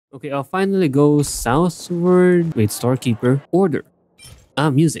Okay, I'll finally go southward. Wait, storekeeper. Order.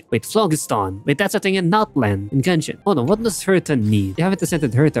 Music. Wait, Phlogiston. Wait, that's a thing in Outland, in Genshin. Hold on, what does Herta need? You haven't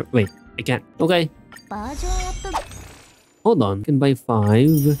ascended Herta. Wait, I can't. Okay. Hold on, can buy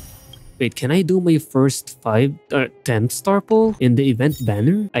 5. Wait, can I do my first 10th star pull in the event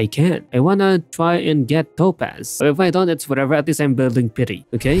banner? I can't. I wanna try and get Topaz. But if I don't, it's whatever. At least I'm building pity.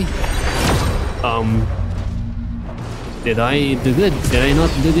 Okay? Did I do good? Did I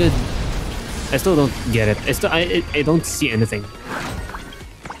not do good? I still don't get it. I don't see anything.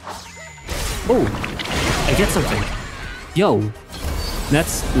 Oh, I get something. Yo,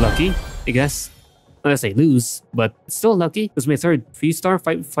 that's lucky, I guess. Unless I lose, but it's still lucky. It's my third 3-star,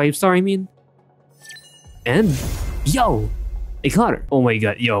 5-star, I mean. And, yo, I caught her. Oh my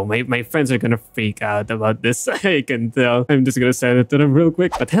god, yo, my friends are gonna freak out about this. I can tell. I'm just gonna send it to them real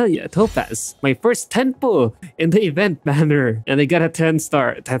quick. But hell yeah, Topaz. My first 10 pull in the event banner. And I got a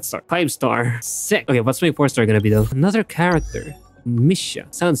 5-star. Sick. Okay, what's my 4-star gonna be though? Another character. Misha.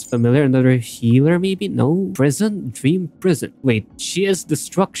 Sounds familiar. Another healer maybe? No. Prison? Dream Prison. Wait, she is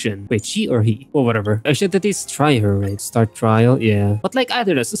destruction. Wait, she or he? Or whatever. I should at least try her, right? Start trial? Yeah. But like, I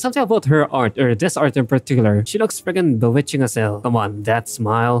don't know. Something about her art, or this art in particular. She looks friggin' bewitching as hell. Come on, that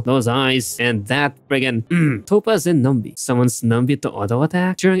smile, those eyes, and that friggin' Topaz and Numby. Summons Numby to auto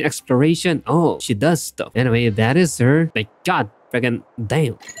attack during exploration. Oh, she does stuff. Anyway, that is her. Like, god friggin'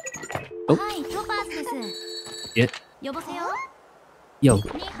 damn. Oh. Hi, Topaz. Yeah. Yo.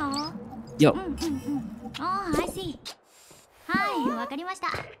 Yo. Oh, I see. Hi, わかりました.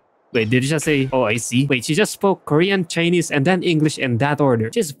 Wait, did you just say, oh, I see? Wait, she just spoke Korean, Chinese, and then English in that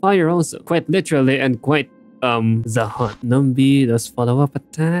order. She's fire also. Quite literally and quite, the hunt. Numby does follow-up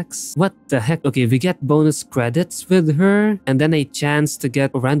attacks. What the heck? Okay, we get bonus credits with her, and then a chance to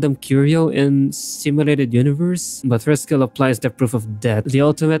get a random curio in Simulated Universe. But her skill applies the proof of death. The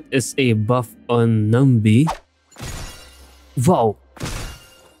ultimate is a buff on Numby. Whoa.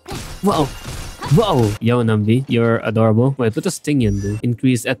 Whoa. Whoa. Yo, Numby, you're adorable. Wait, what does Stingyun do?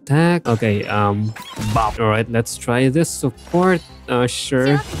 Increase attack. Okay, bop. Alright, let's try this. Support.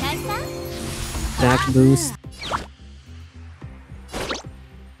 Sure. Attack boost.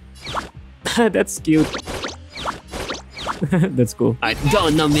 That's cute. That's cool. Alright, go,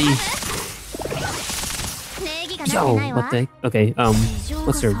 Numby. Yo, what the heck? Okay,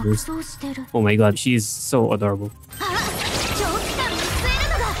 what's her boost? Oh my god, she's so adorable.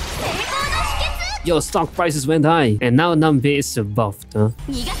 Yo, stock prices went high, and now Numby is buffed, huh?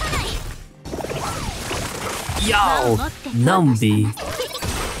 Yo, Numby.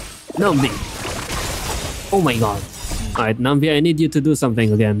 Numby. Oh my god. Alright, Numby, I need you to do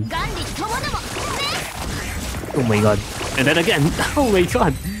something again. Oh my god. And then again. Oh my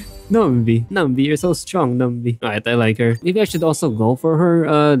god. Numby, you're so strong, Numby. Alright, I like her. Maybe I should also go for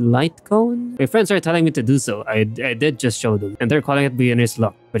her light cone? My friends are telling me to do so. I did just show them. And they're calling it beginner's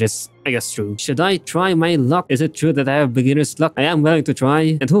luck, which is, I guess, true. Should I try my luck? Is it true that I have beginner's luck? I am willing to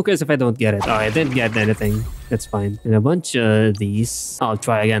try. And who cares if I don't get it? Oh, I didn't get anything. That's fine. And a bunch of these. I'll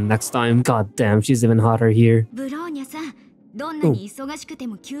try again next time. God damn, she's even hotter here.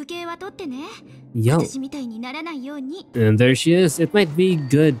 Yo. And there she is. It might be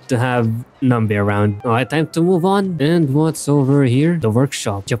good to have Numby around. Alright, time to move on. And what's over here? The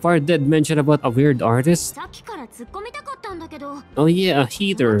workshop. Jafar did mention about a weird artist. Oh yeah, a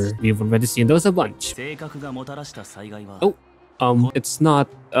heater. We've already seen those a bunch. Oh, it's not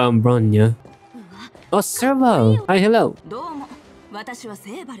Bronya. Oh, Serval. Hi, hello.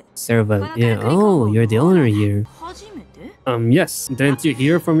 Serval, yeah. Oh, you're the owner here. Yes. Didn't you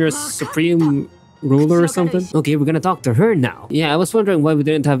hear from your supreme ruler or something? Okay, we're gonna talk to her now. Yeah, I was wondering why we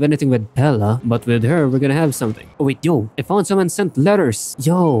didn't have anything with Pella, but with her, we're gonna have something. Oh wait, yo, I found someone sent letters.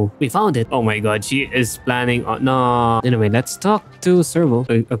 Yo, we found it. Oh my god, she is planning on... No. Anyway, let's talk to Servo.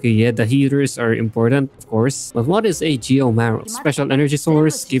 Okay, yeah, the heaters are important, of course. But what is a Geomarrow? Special energy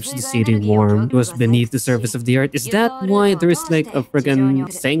source keeps the city warm. It was beneath the surface of the earth. Is that why there's like a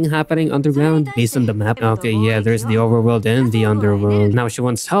friggin' thing happening underground based on the map? Okay, yeah, there's the overworld and the underworld. Now she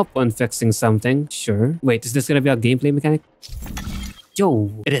wants help on fixing something. Sure. Wait, is this gonna be a gameplay mechanic? Yo,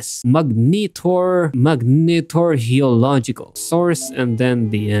 it is. Magnetor Geological. Source and then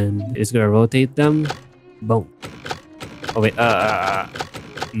the end. It's gonna rotate them. Boom. Oh wait,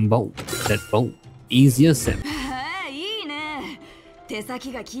 boom. That boom. Easy as simple.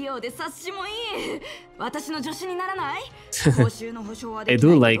 I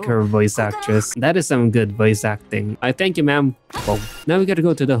do like her voice actress. That is some good voice acting. I thank you, ma'am. Boom. Now we gotta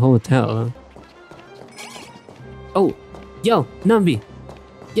go to the hotel. Oh, yo, Numby.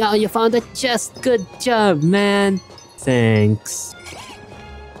 Yo, you found a chest. Good job, man. Thanks.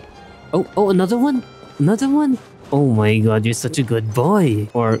 Oh, another one? Another one? Oh my god, you're such a good boy.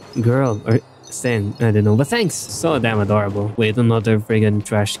 Or girl, or thing. I don't know, but thanks. So damn adorable. Wait, another friggin'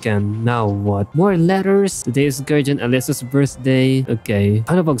 trash can. Now what? More letters. Today's Guardian Alyssa's birthday. Okay.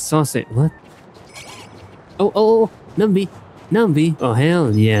 Patabog sausage. What? Oh, Numby. Numby. Oh,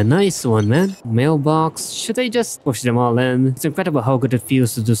 hell yeah. Nice one, man. Mailbox. Should I just push them all in? It's incredible how good it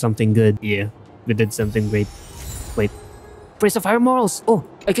feels to do something good. Yeah, we did something great. Wait. Praise of higher morals. Oh,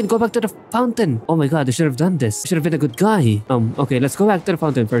 I can go back to the fountain. Oh my god, I should have done this. I should have been a good guy. Okay, let's go back to the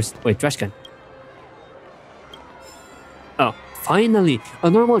fountain first. Wait, trash can. Oh, finally, a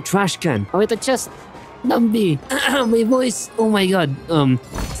normal trash can. Oh, wait, a chest. Numby. My voice. Oh my god.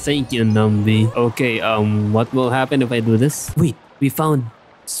 Thank you, Numby. Okay, what will happen if I do this? Wait, we found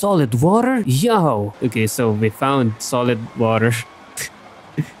solid water? Yo! Okay, so we found solid water.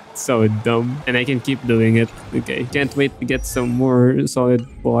 So dumb. And I can keep doing it. Okay, can't wait to get some more solid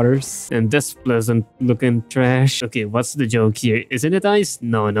waters. And this pleasant looking trash. Okay, what's the joke here? Isn't it ice?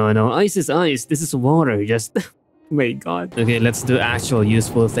 No. Ice is ice. This is water. Just... Oh my god. Okay, let's do actual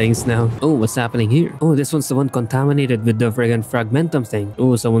useful things now. Oh, what's happening here? Oh, this one's the one contaminated with the friggin' fragmentum thing.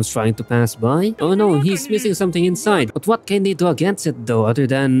 Oh, someone's trying to pass by? Oh no, he's missing something inside. But what can they do against it though, other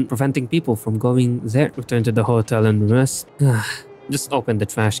than preventing people from going there? Return to the hotel and rest. Just open the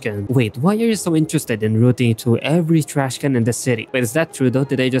trash can. Wait, why are you so interested in routing through every trash can in the city? Wait, is that true though?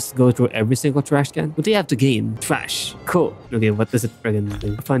 Did I just go through every single trash can? What do you have to gain? Trash. Cool. Okay, what does it friggin'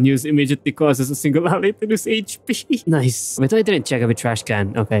 do? Upon use immediately causes a single ally to lose HP. Nice. Wait, I didn't check every trash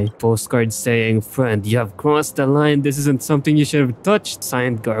can. Okay. Postcard saying, friend, you have crossed the line. This isn't something you should have touched.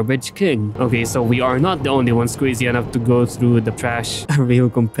 Signed, Garbage King. Okay, so we are not the only ones crazy enough to go through the trash. A real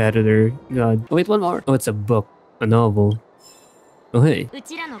competitor. God. Oh, wait, one more. Oh, it's a book. A novel. Oh, hey.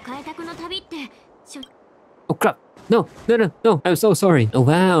 Oh, crap. No. I'm so sorry. Oh,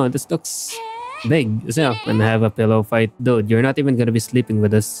 wow. This looks big as hell. And have a pillow fight. Dude, you're not even gonna be sleeping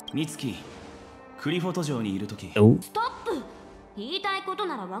with us. Oh.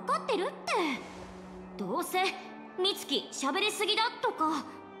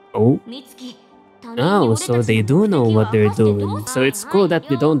 Oh. Oh, so they do know what they're doing. So it's cool that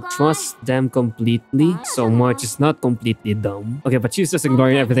we don't trust them completely. So March is not completely dumb. Okay, but she's just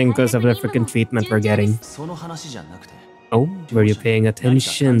ignoring everything because of the freaking treatment we're getting. Oh, were you paying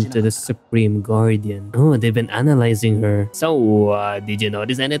attention to the Supreme Guardian? Oh, they've been analyzing her. So, did you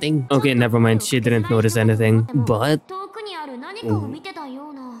notice anything? Okay, never mind. She didn't notice anything. But...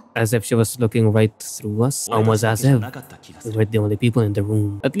 as if she was looking right through us. Almost as if we were the only people in the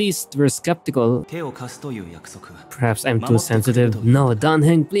room. At least we're skeptical. Perhaps I'm too sensitive. No,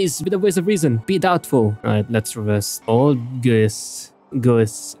 Danheng, please, be the voice of reason. Be doubtful. Alright, let's rest. Old geese.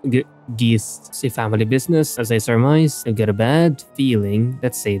 Say family business. As I surmise, I get a bad feeling.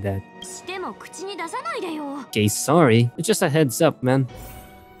 Let's say that. Okay, sorry. It's just a heads up, man.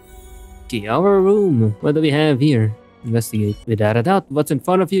 Okay, our room. What do we have here? Investigate. Without a doubt, what's in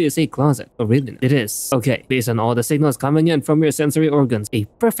front of you is a closet. Oh, really? It is. Okay, based on all the signals coming in from your sensory organs, a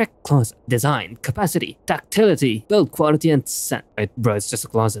perfect closet. Design, capacity, tactility, build quality, and scent. Right, bro, it's just a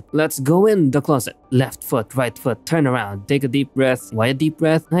closet. Let's go in the closet. Left foot, right foot, turn around, take a deep breath. Why a deep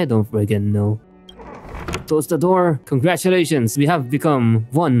breath? I don't friggin' know. Close the door. Congratulations, we have become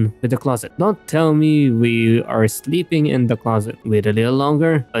one with the closet. Don't tell me we are sleeping in the closet. Wait a little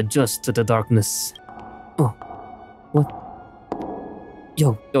longer. Adjust to the darkness. Oh. What?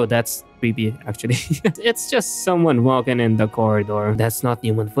 Yo, that's creepy, actually. It's just someone walking in the corridor. That's not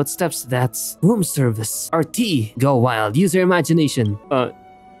human footsteps, that's room service. RT, go wild, use your imagination.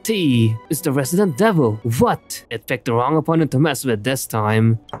 T is the resident devil. What? It picked the wrong opponent to mess with this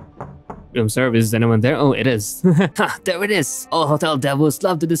time. Room service, is anyone there? Oh, it is. Ha, there it is. All hotel devils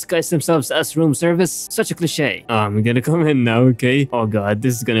love to disguise themselves as room service. Such a cliche. I'm gonna come in now, okay? Oh god,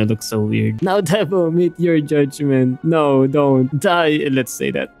 this is gonna look so weird. Now devil, meet your judgment. No, don't. Die. Let's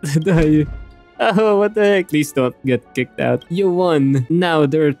say that. Die. Oh, what the heck? Please don't get kicked out. You won. Now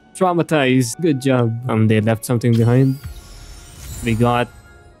they're traumatized. Good job. They left something behind. We got...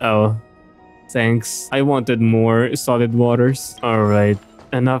 Oh. Thanks. I wanted more solid waters. Alright.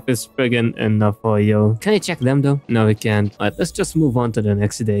 Enough is friggin' enough for you. Can I check them though? No, we can't. Alright, let's just move on to the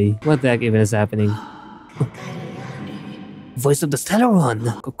next day. What the heck even is happening? Voice of the Stellaron!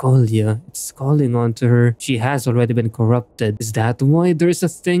 Kokolia. It's calling on to her. She has already been corrupted. Is that why there's a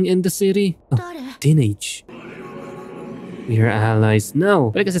thing in the city? Oh, teenage. We're allies. No,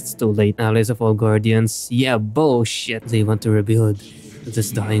 but I guess it's too late. Allies of all guardians. Yeah, bullshit. They want to rebuild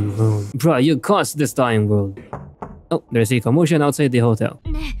this dying world. Bruh, you caused this dying world. Oh, there's a commotion outside the hotel.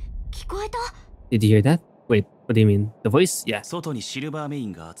 Did you hear that? Wait, what do you mean? The voice? Yeah. 外にシルバーメイ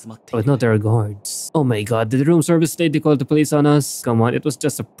ンが集まってい Oh る no, there are guards. Oh my god, did the room service lady call the police on us? Come on, it was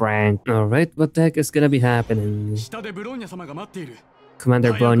just a prank. Alright, what the heck is gonna be happening? 下でブローニャ様が待っている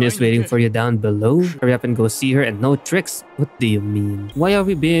Commander Bronya is waiting for you down below. Hurry up and go see her and no tricks. What do you mean? Why are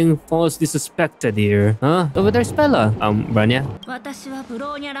we being falsely suspected here? Huh? Over there's Bella. Bronya? 私はブ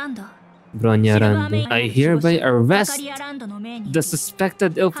ローニャランド Bronya Rando. I hereby arrest the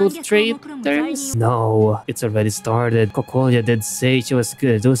suspected infiltrators? No, it's already started. Kokolia did say she was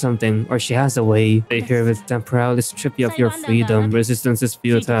gonna do something, or she has a way. I hereby temporarily strip you of your freedom. Resistance is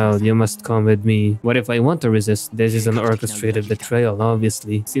futile. You must come with me. What if I want to resist? This is an orchestrated betrayal,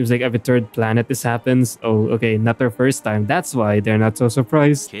 obviously. Seems like every third planet this happens. Oh, okay, not their first time. That's why they're not so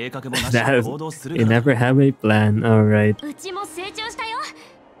surprised. 計画もなしで行動する They な never have a plan. Alright. うちも成長したよ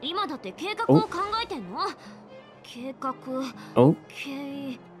今だって計画を考えてんの計画 Oh,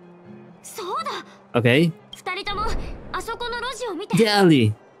 計そうだ okay. 二人ともあそこの路地を見て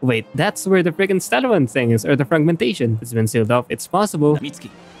Deli! Wait, that's where the freaking Stadawan thing is, or the fragmentation. It's been sealed off. It's possible. 美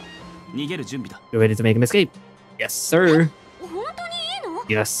月逃げる準備だ You're ready to make an escape? Yes, sir. 本当にいいの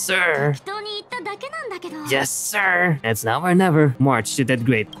Yes, sir. 人に言っただけなんだけど Yes, sir. It's now or never. March, you did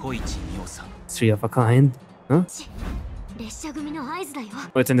great. 小市美緒さん Three of a kind. Huh? 列車組の合図だよ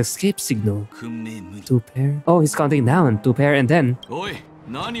Oh, it's an escape signal. 訓命無理 Two pair. Oh, he's counting down. Two pair and then. おい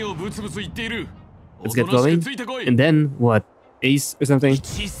何をブツブツ言っている Let's get going. And then what? Ace or something?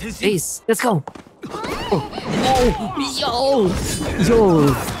 Ace, let's go. Oh,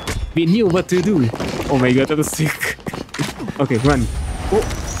 yo. We knew what to do. Oh my god, that was sick. Okay, run.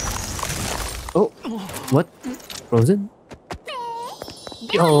 Oh, what? Frozen?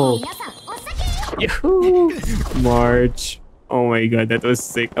 Yo. 皆さんお先 Yahoo! March. Oh my god, that was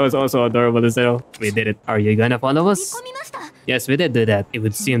sick. That was also adorable as hell. We did it. Are you gonna follow 見 us? 込みました Yes, we did do that. It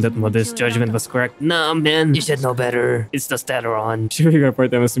would seem that Mother's judgment was correct. Nah, man, you should know better. It's the Stadaron. Should we report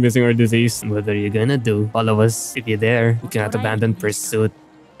them as missing or deceased? What are you gonna do? Follow us. If you're there, you cannot abandon pursuit.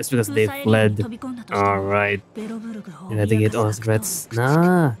 It's because they fled. Alright. Eradicate all threats.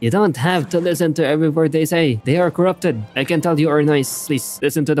 Nah, you don't have to listen to every word they say. They are corrupted. I can tell you are nice. Please,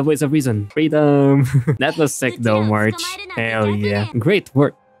 listen to the voice of reason. Freedom. That was sick though, March. Hell yeah. Great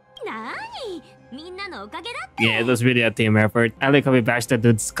work. なーにみんなのおかげだって Yeah, it was really a team effort. I like how we bashed the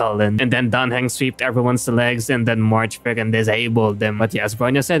dude's skull in, and then Danheng sweeped everyone's legs, and then March freaking disabled them. But yes,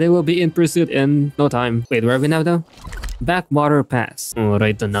 Bronya said they will be in pursuit in no time. Wait, where are we now though? Backwater Pass. Oh,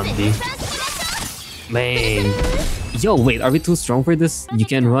 right to Numby. Man. Yo, wait, are we too strong for this? You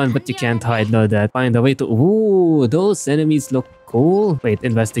can run, but you can't hide, know that. Find a way to... Ooh, those enemies look cool. Wait,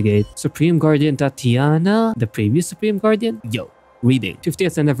 investigate. Supreme Guardian Tatiana? The previous Supreme Guardian? Yo. Reading.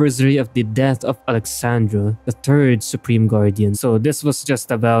 50th anniversary of the death of Alexandra, the third Supreme Guardian. So this was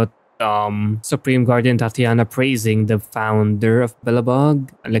just about Supreme Guardian Tatiana praising the founder of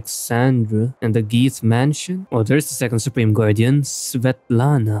Belobog, Alexandra, and the Geeth Mansion. Oh, there's the second Supreme Guardian,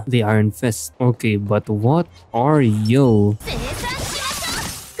 Svetlana, the Iron Fist. Okay, but what are you? 生産しましょ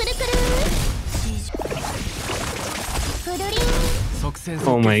うくるくるくるりん 即戦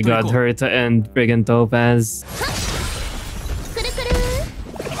Oh my god, Herta and friggin' Topaz. くるくる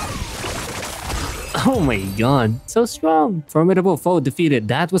Oh my god, so strong. Formidable foe defeated.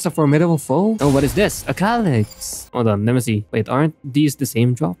 That was a formidable foe? Oh, what is this? A calyx. Hold on, let me see. Wait, aren't these the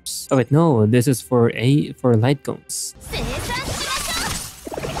same drops? Oh wait, no, this is for light cones. 生産しましょ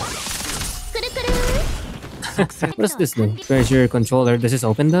うくるくる What's this though? Treasure controller. Does this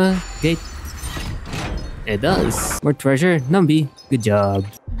open the gate? It does. More treasure. Numby. Good job.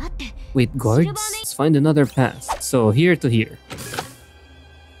 待って Wait, guards? Let's find another path. So here to here.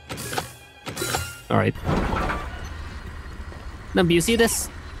 Alright. Numby, you see this?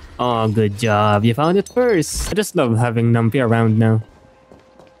 Oh, good job. You found it first. I just love having Numby around now.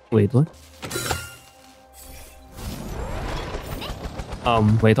 Wait, what?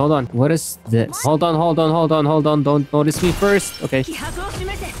 Wait, hold on. What is this? Hold on. Don't notice me first. Okay. 気迫を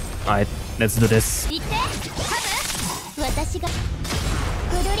示せ Alright, let's do this. 言ってハブ私がく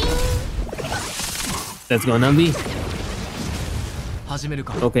るりん Let's go, Numby. 始める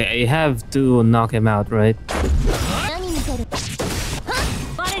か Okay, I have to knock him out, right? 何見てる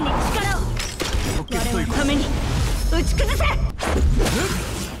我に力を我のために打ち崩せ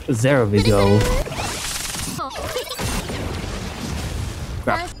There we go.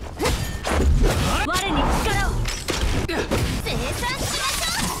 Crap. 我に力を生産しまし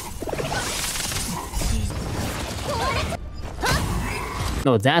ょう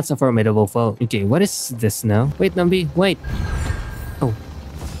No, that's a formidable foe. Okay, what is this now? Wait, Numby, wait. Oh.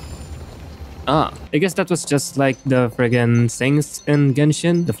 Ah, I guess that was just like the friggin' things in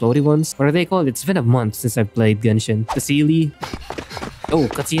Genshin, the floaty ones. What are they called? It's been a month since I played Genshin. The Sealy. Oh,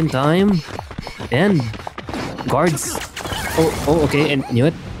 cutscene time. And guards. Oh, okay, and knew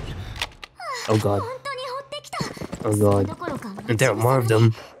it. Oh god. Oh god. And there are more of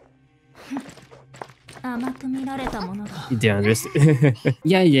them.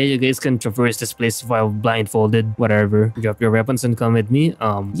 Yeah, yeah, you guys can traverse this place while blindfolded. Whatever. Drop your weapons and come with me.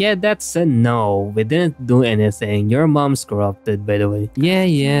 Yeah, that's a no. We didn't do anything. Your mom's corrupted, by the way.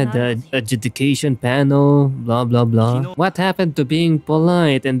 Yeah, the adjudication panel, blah blah blah. What happened to being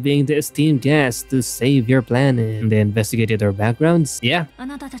polite and being the esteemed guest to save your planet? And they investigated our backgrounds. Yeah.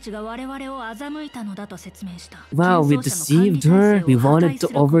 Wow, we deceived her. We wanted to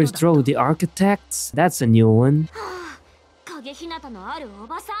overthrow the architects. That's a new one.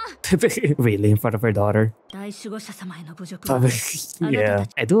 Really, in front of her daughter. Yeah,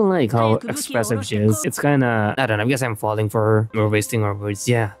 I do like how expressive she is. It's kinda, I don't know, I guess I'm falling for her. We're wasting our words,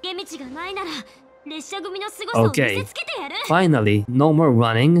 yeah. Okay, finally, no more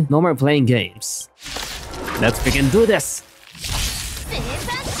running, no more playing games. Let's freaking do this!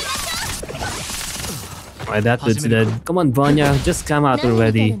 Alright, that dude's dead. Come on, Vanya, just come out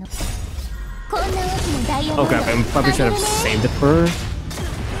already. Oh crap, I probably should have saved it for her.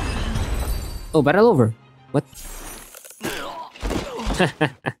 Oh, battle over. What?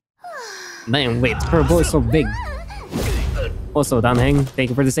 Man, wait, her bow is so big. Also, Danheng, thank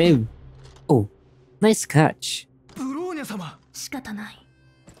you for the save. Oh, nice catch.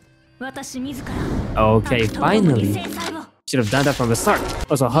 Okay, finally. Should have done that from the start.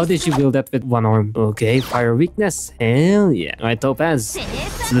 Also, how did she build that with one arm? Okay, fire weakness. Hell yeah. Alright, Topaz.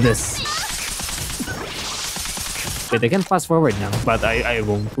 Let's do this. Wait, I can fast forward now, but I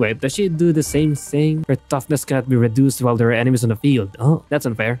won't. Wait, does she do the same thing? Her toughness cannot be reduced while there are enemies on the field. Oh, that's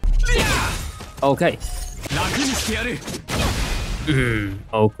unfair. Okay.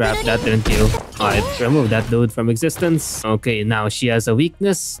 Oh crap, that didn't kill. Alright, remove that dude from existence. Okay, now she has a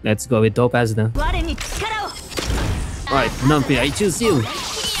weakness. Let's go with Topaz now. Alright, Numby, I choose you.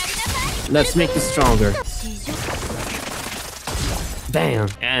 Let's make this stronger. Bam!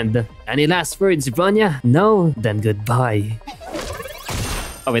 And any last words, Vanya? No? Then goodbye.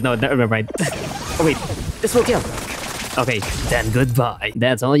 Oh wait, no, never mind. Oh wait, this will kill. Okay, then goodbye.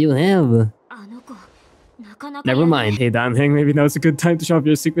 That's all you have. Never mind. Hey Danheng, maybe now's a good time to show off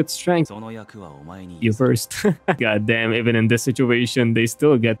your secret strength. You first. God damn, even in this situation, they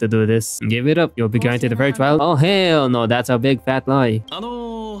still get to do this. Give it up, you'll be guaranteed a fair trial. Oh hell no, that's a big fat lie.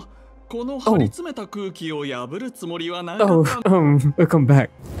 Welcome back.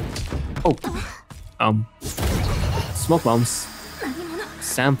 Oh. Smoke bombs.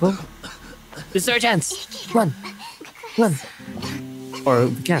 Sample. Resurgence! Run! Run! Or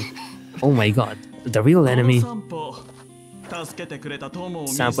we can. Oh my god. The real enemy.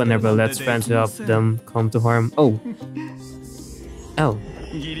 Sample never lets friends who help them come to harm. Oh. Oh.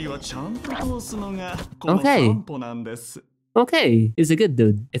 Okay. Okay, he's a good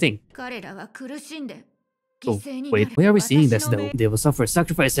dude, I think. Oh, wait, why are we seeing this though? They will suffer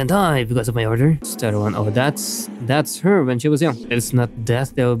sacrifice and die because of my order. Star one. Oh, that's her when she was young. It's not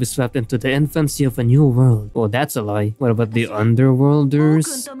death, they will be swept into the infancy of a new world. Oh, that's a lie. What about the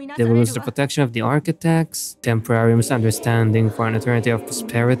underworlders? They will lose the protection of the architects. Temporary misunderstanding for an eternity of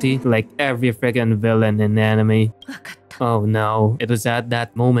prosperity. Like every friggin' villain in anime. Oh no, it was at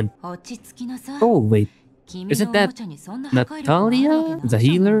that moment. Oh, wait. Isn't that Natalia? The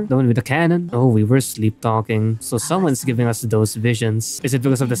healer? The one with the cannon? Oh, we were sleep talking. So someone's giving us those visions. Is it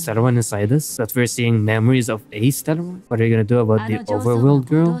because of the stellar one inside us that we're seeing memories of a stellar one? What are you gonna do about the overworld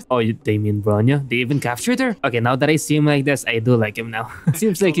girl? Oh, they mean Bronya? They even captured her? Okay, now that I see him like this, I do like him now.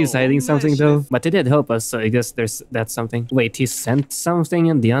 Seems like he's hiding something though. But he did help us, so I guess that's something. Wait, he sent something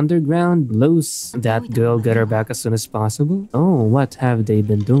in the underground? Loose. That girl, get her back as soon as possible? Oh, what have they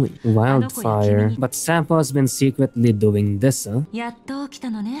been doing? Wildfire. But Sampo has been secretly doing this, huh? Yeah.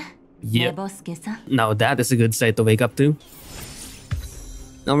 Now that is a good sight to wake up to.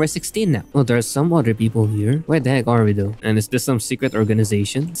 Number 16 now. Oh, there are some other people here. Where the heck are we though? And is this some secret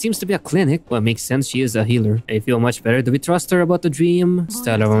organization? Seems to be a clinic. Well, makes sense, she is a healer. I feel much better. Do we trust her about the dream?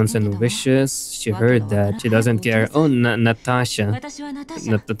 Stellar wants and wishes. She heard that. She doesn't care. Oh, Natasha.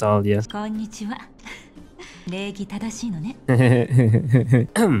 Not Natalia. 礼儀正しいのね。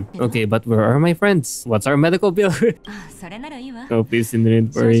Okay, but where are my friends? What's our medical bill? あ、それならいいわ。Oh, please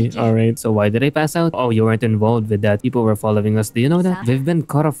didn't worry. Alright, so why did I pass out? Oh, you weren't involved with that. People were following us. Do you know that? They've been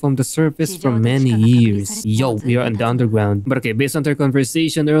cut off from the surface for many years. Yo, we are in the underground. But okay, based on their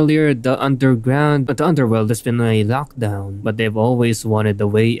conversation earlier, the underworld has been a lockdown. But they've always wanted the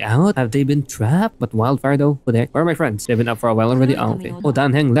way out. Have they been trapped? But Wildfire though? Who the heck? Where are my friends? They've been up for a while already. Oh, okay. Oh,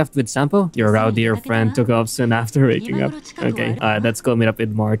 Danheng left with Sampo? Your rowdier friend took off soon after waking up. Okay, let's go meet up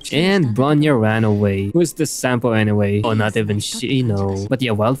in March. And Bronya ran away. Who's this Sampo anyway? Oh, not even she knows. But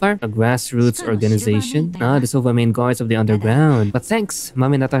yeah, Wildfire? A grassroots organization? The silver main guards of the underground. But thanks,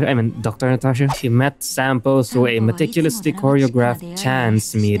 Dr. Natasha. She met Sampo through a meticulously choreographed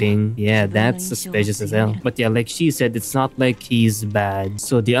chance meeting. Yeah, that's suspicious as hell. But yeah, like she said, it's not like he's bad.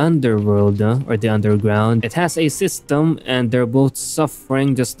 So the underworld, or the underground, it has a system and they're both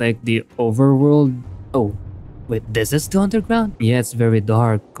suffering just like the overworld. Oh. Wait, this is the underground? Yeah, it's very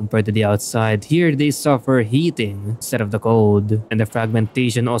dark compared to the outside. Here, they suffer heating instead of the cold. And the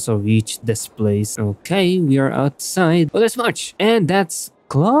fragmentation also reached this place. Okay, we are outside. Oh, there's March! And that's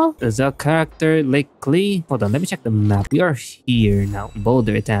Claw? Is that character likely? Hold on, let me check the map. We are here now,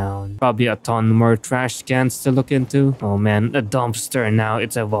 Boulder Town. Probably a ton more trash cans to look into. Oh man, a dumpster now,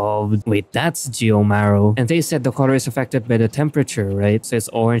 it's evolved. Wait, that's Geomaro. And they said the color is affected by the temperature, right? So it's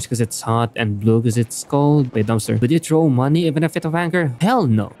orange because it's hot and blue because it's cold. Wait, dumpster. Would you throw money even if it's of anger? Hell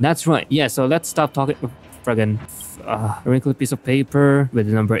no. That's right. Yeah, so let's stop talking. Friggin' a wrinkled piece of paper with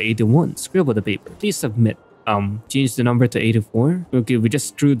the number 81. Scribble the paper. Please submit. Change the number to 84. Okay, we just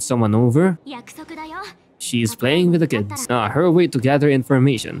screwed someone over. 約束だよ。 She's playing with the kids. Her way to gather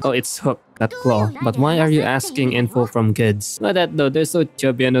information. Oh, it's Hook, that claw. But why are you asking info from kids? Not that though, they're so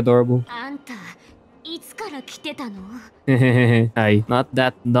chubby and adorable. あんた、いつから来てたの？ Hi, not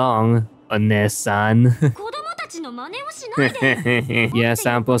that long, Onesan. 子供たちの真似をしないで。 Yeah,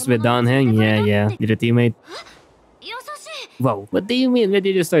 samples with Donheng. Yeah. You're a teammate. 優しい。 Whoa, what do you mean? When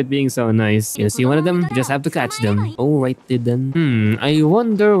did you start being so nice? You see one of them? You just have to catch them. Alrighty then. I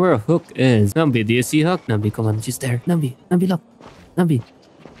wonder where Hook is. Numby, do you see Hook? Numby, come on, she's there. Numby, look. Numby.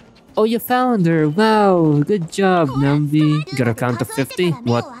 Oh, you found her. Wow, good job, Numby. You got a count of 50?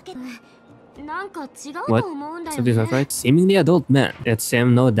 What? なんか違う What? と思うんだよ Something's ね。 not right? Seemingly adult man. It's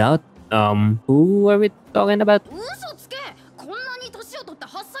him, no doubt. Who are we talking about? 嘘つけ。こんなに年を取った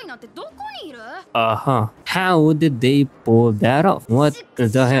8歳なんてどこにいる？ How did they pull that off? What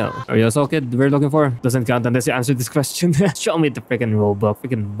the hell? Are you a soul kid we're looking for? Doesn't count unless you answer this question. Show me the freaking rulebook.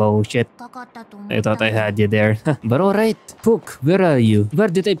 Freaking bullshit. かかったと思 I thought I had you there. But alright. Hook, where are you? Where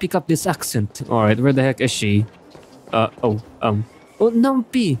did I pick up this accent? Alright, where the heck is she? Oh,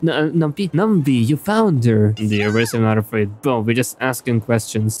 Numby! Numby, you found her! Dear, where's I'm not afraid. Bro, we're just asking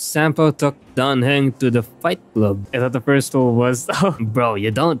questions. Sampo took Donheng to the fight club. I thought the first rule was, oh, bro, you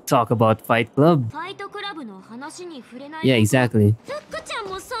don't talk about fight club. ファイトクラブの話に触れない。 Yeah, exactly. フックちゃん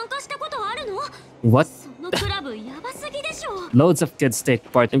も参加したことあるの？ What? そのクラブやばすぎでしょ。 Loads of kids take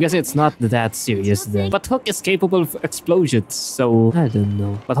part. I'm guessing it's not that serious then. But Hook is capable of explosions, so I don't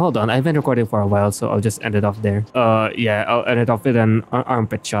know. But hold on, I've been recording for a while, so I'll just end it off there. Yeah, I'll end it off with an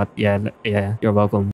armpit shot. Yeah, you're welcome.